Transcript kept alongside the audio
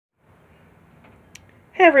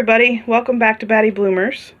Hey everybody, welcome back to Batty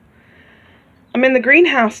Bloomers. I'm in the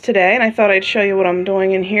greenhouse today and I thought I'd show you what I'm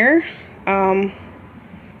doing in here. Got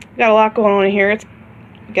a lot going on in here. It's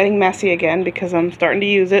getting messy again because I'm starting to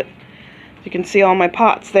use it. You can see all my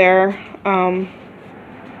pots there.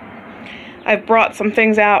 I've brought some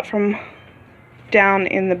things out from down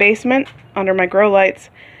in the basement under my grow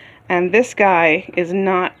lights, and this guy is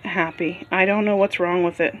not happy. I don't know what's wrong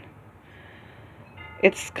with it.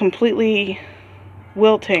 It's completely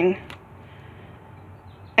wilting,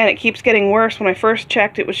 and it keeps getting worse. When I first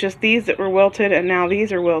checked, it was just these that were wilted, and now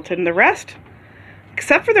these are wilted, and the rest,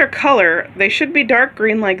 except for their color, they should be dark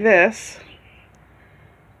green like this,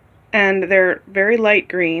 and they're very light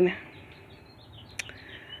green.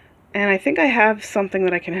 And I think I have something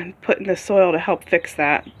that I can put in the soil to help fix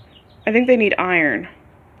that. I think they need iron,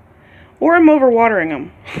 or I'm overwatering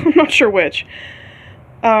them. I'm not sure which.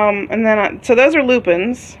 And then so those are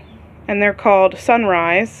lupins, and they're called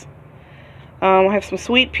Sunrise. I have some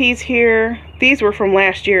sweet peas here. These were from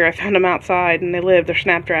last year. I found them outside and they live. They're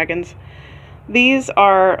snapdragons. These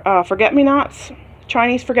are forget-me-nots,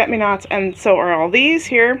 Chinese forget-me-nots, and so are all these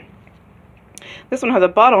here. This one has a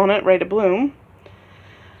bud on it, ready to bloom.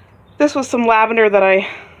 This was some lavender that I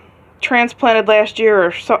transplanted last year,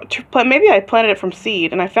 or so, maybe I planted it from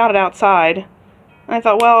seed, and I found it outside. And I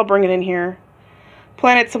thought, well, I'll bring it in here.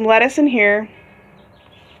 Planted some lettuce in here.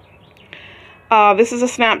 This is a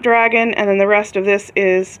snapdragon, and then the rest of this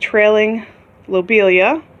is trailing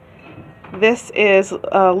lobelia. This is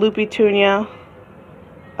Lupitunia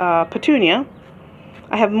petunia.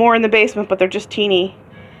 I have more in the basement, but they're just teeny.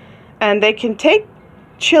 And they can take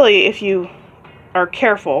chili if you are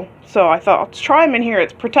careful. So I thought, let's try them in here.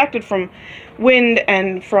 It's protected from wind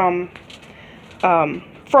and from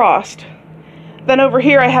frost. Then over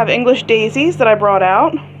here I have English daisies that I brought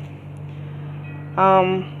out.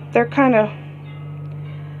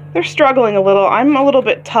 They're struggling a little. I'm a little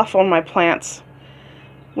bit tough on my plants.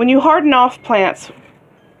 When you harden off plants,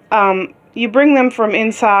 you bring them from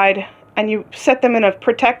inside and you set them in a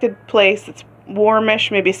protected place that's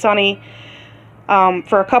warmish, maybe sunny,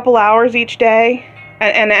 for a couple hours each day.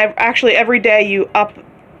 And actually every day you up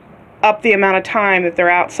the amount of time that they're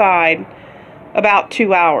outside, about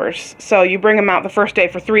 2 hours. So you bring them out the first day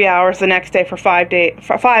for 3 hours, the next day for 5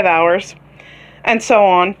 hours, and so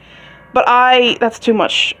on. But that's too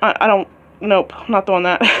much. Nope, I'm not doing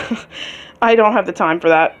that. I don't have the time for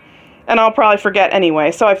that. And I'll probably forget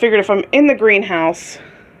anyway. So I figured if I'm in the greenhouse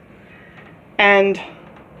and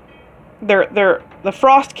the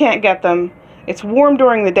frost can't get them, it's warm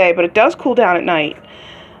during the day, but it does cool down at night.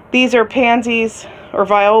 These are pansies or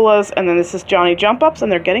violas, and then this is Johnny Jump Ups,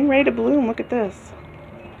 and they're getting ready to bloom. Look at this.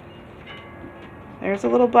 There's a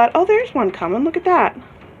little bud. Oh, there's one coming. Look at that.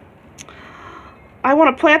 I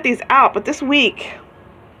want to plant these out, but this week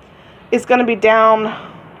is going to be down.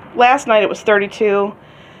 Last night it was 32,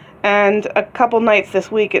 and a couple nights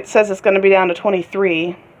this week it says it's going to be down to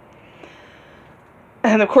 23.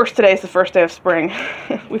 And of course today's the first day of spring.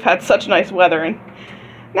 We've had such nice weather, and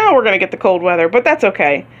now we're going to get the cold weather, but that's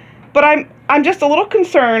okay. But I'm just a little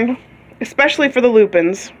concerned, especially for the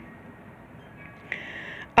lupins,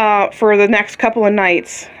 for the next couple of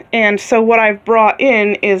nights. And so what I've brought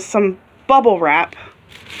in is some bubble wrap,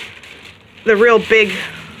 the real big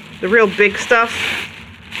stuff.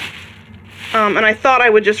 And I thought I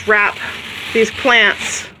would just wrap these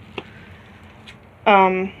plants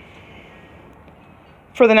for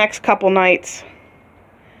the next couple nights.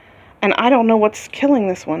 And I don't know what's killing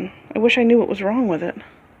this one. I wish I knew what was wrong with it.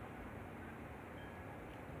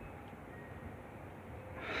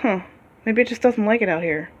 Maybe it just doesn't like it out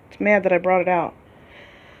here. It's mad that I brought it out.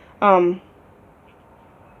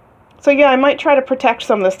 So yeah, I might try to protect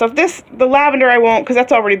some of this stuff. The lavender I won't, because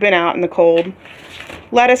that's already been out in the cold.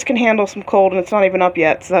 Lettuce can handle some cold, and it's not even up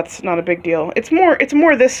yet, so that's not a big deal. It's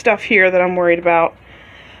more this stuff here that I'm worried about.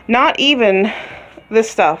 Not even this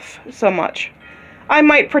stuff so much. I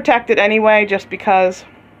might protect it anyway, just because.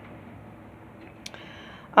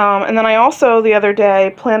 And then I also, the other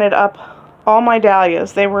day, planted up all my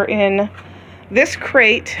dahlias. They were in this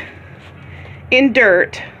crate, in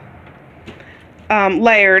dirt,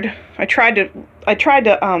 layered. I tried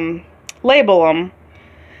to label them,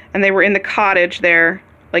 and they were in the cottage there,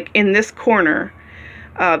 like in this corner.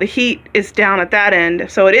 The heat is down at that end,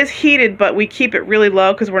 so it is heated, but we keep it really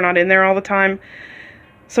low because we're not in there all the time.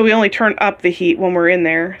 So we only turn up the heat when we're in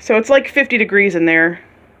there. So it's like 50 degrees in there.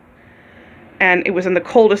 And it was in the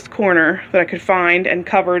coldest corner that I could find and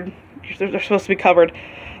covered. They're supposed to be covered.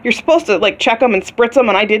 You're supposed to like check them and spritz them,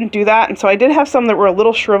 and I didn't do that. And so I did have some that were a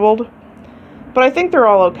little shriveled. But I think they're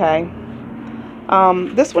all okay.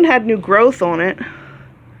 This one had new growth on it.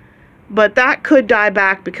 But that could die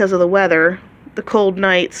back because of the weather, the cold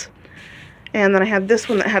nights. And then I have this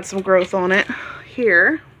one that had some growth on it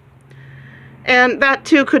here. And that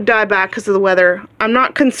too could die back because of the weather. I'm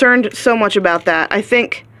not concerned so much about that. I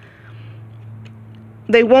think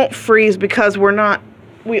they won't freeze because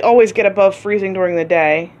we always get above freezing during the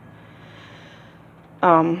day.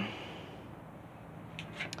 So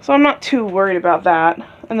I'm not too worried about that.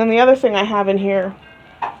 And then the other thing I have in here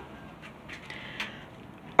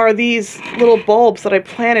are these little bulbs that I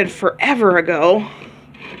planted forever ago.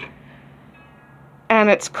 And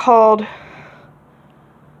it's called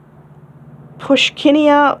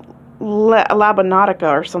Pushkinia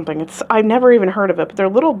labonatica or something. I've never even heard of it, but they're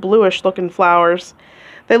little bluish looking flowers.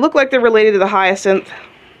 They look like they're related to the hyacinth.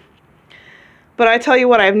 But I tell you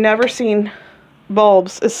what, I've never seen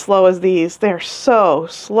bulbs as slow as these. They're so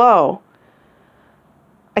slow.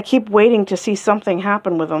 I keep waiting to see something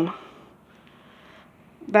happen with them.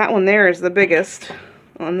 That one there is the biggest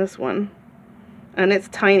on this one. And it's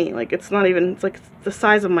tiny. Like, it's not even, it's like the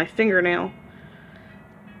size of my fingernail.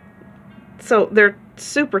 So they're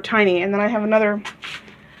super tiny. And then I have another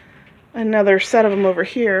set of them over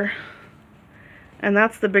here. And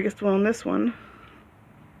that's the biggest one on this one.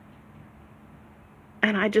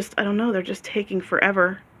 And I don't know, they're just taking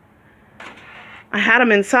forever. I had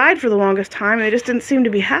them inside for the longest time, and they just didn't seem to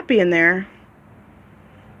be happy in there.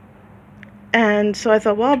 And so I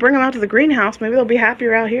thought, well, I'll bring them out to the greenhouse. Maybe they'll be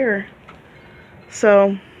happier out here.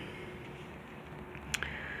 So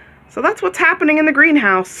that's what's happening in the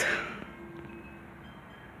greenhouse.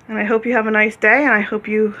 And I hope you have a nice day, and I hope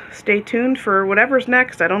you stay tuned for whatever's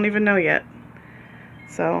next. I don't even know yet.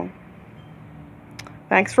 So,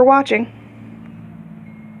 thanks for watching.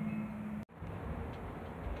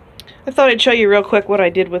 I thought I'd show you real quick what I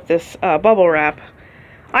did with this bubble wrap.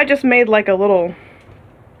 I just made like a little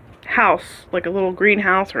house, like a little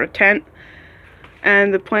greenhouse or a tent,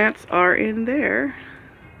 and the plants are in there.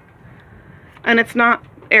 And it's not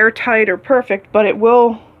airtight or perfect, but it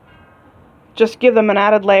will just give them an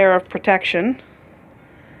added layer of protection.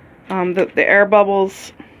 The air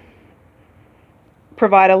bubbles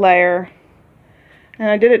provide a layer, and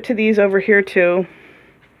I did it to these over here too.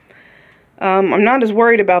 I'm not as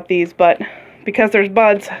worried about these, but because there's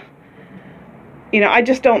buds, you know, I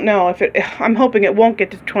just don't know if I'm hoping it won't get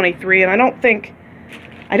to 23, and I don't think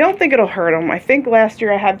it'll hurt them. I think last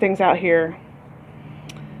year I had things out here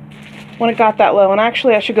when it got that low, and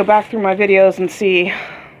actually I should go back through my videos and see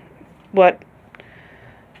what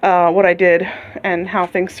I did and how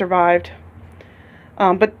things survived.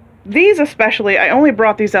 But these especially, I only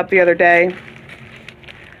brought these up the other day,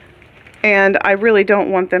 and I really don't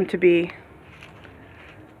want them to be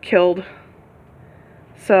killed.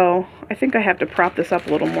 So I think I have to prop this up a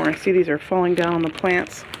little more. I see these are falling down on the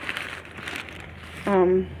plants.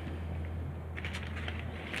 And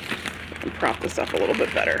prop this up a little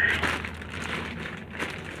bit better.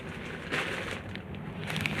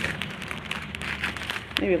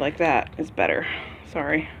 Maybe like that is better.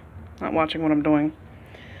 Sorry, not watching what I'm doing.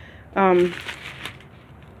 And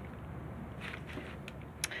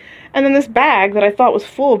then this bag that I thought was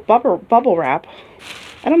full of bubble wrap.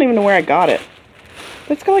 I don't even know where I got it.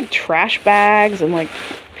 But it's got like trash bags and like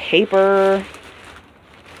paper.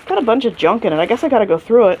 It's got a bunch of junk in it. I guess I gotta go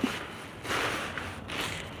through it.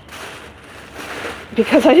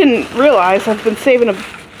 Because I didn't realize I've been saving a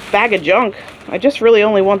bag of junk. I just really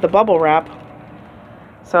only want the bubble wrap.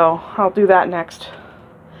 So I'll do that next.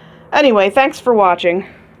 Anyway, thanks for watching.